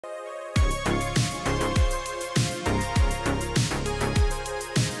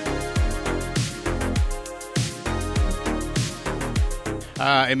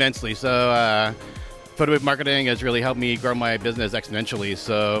Immensely. So photo booth marketing has really helped me grow my business exponentially.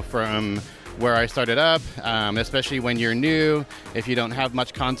 So from where I started up, especially when you're new, if you don't have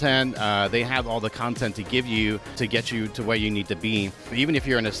much content, they have all the content to give you to get you to where you need to be. Even if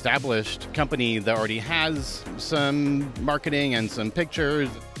you're an established company that already has some marketing and some pictures,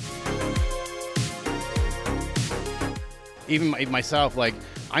 even myself, like,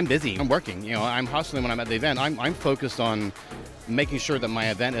 I'm busy, I'm working, you know, I'm hustling when I'm at the event. I'm focused on making sure that my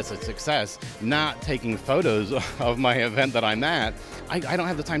event is a success, not taking photos of my event that I'm at. I don't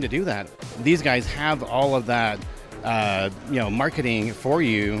have the time to do that. These guys have all of that, you know, marketing for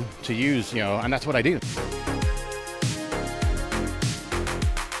you to use, you know, and that's what I do.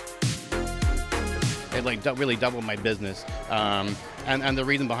 It like really doubled my business. And the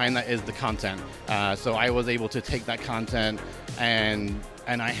reason behind that is the content. So I was able to take that content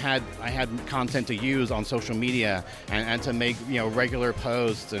and I had content to use on social media and to make, you know, regular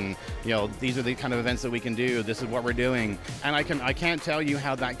posts, and, you know, these are the kind of events that we can do. This is what we're doing, and I can't tell you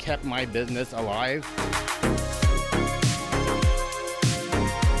how that kept my business alive.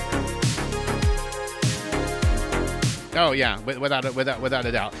 Oh yeah, without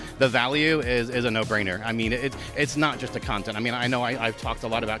a doubt. The value is a no-brainer. I mean, it's not just the content. I mean, I know I've talked a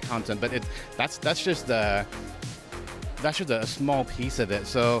lot about content, but that's just a small piece of it.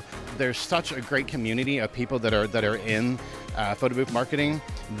 So there's such a great community of people that are in photo booth marketing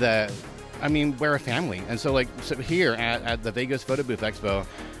that, I mean, we're a family. And so here at the Vegas Photo Booth Expo,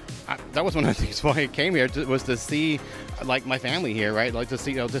 that was one of the things why I came here, was to see like my family here, right? Like to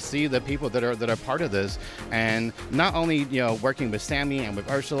see the people that are part of this, and not only, you know, working with Sammy and with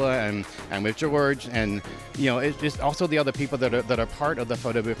Ursula and with George, and, you know, it's just also the other people that are part of the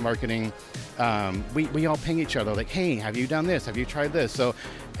photo booth marketing. We all ping each other like, hey, have you done this? Have you tried this? So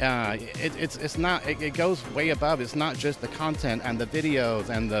it goes way above. It's not just the content and the videos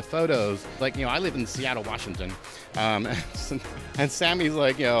and the photos. Like, you know, I live in Seattle, Washington, and Sammy's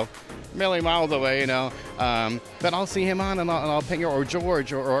like, you know, a million miles away, you know, but I'll see him on and I'll ping her, or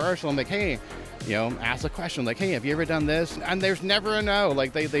George or Ursula. I'm like, hey, you know, ask a question like, hey, have you ever done this? And there's never a no.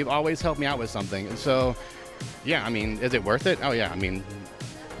 Like they've always helped me out with something. And so, yeah, I mean, is it worth it? Oh yeah, I mean,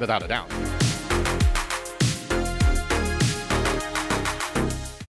 without a doubt.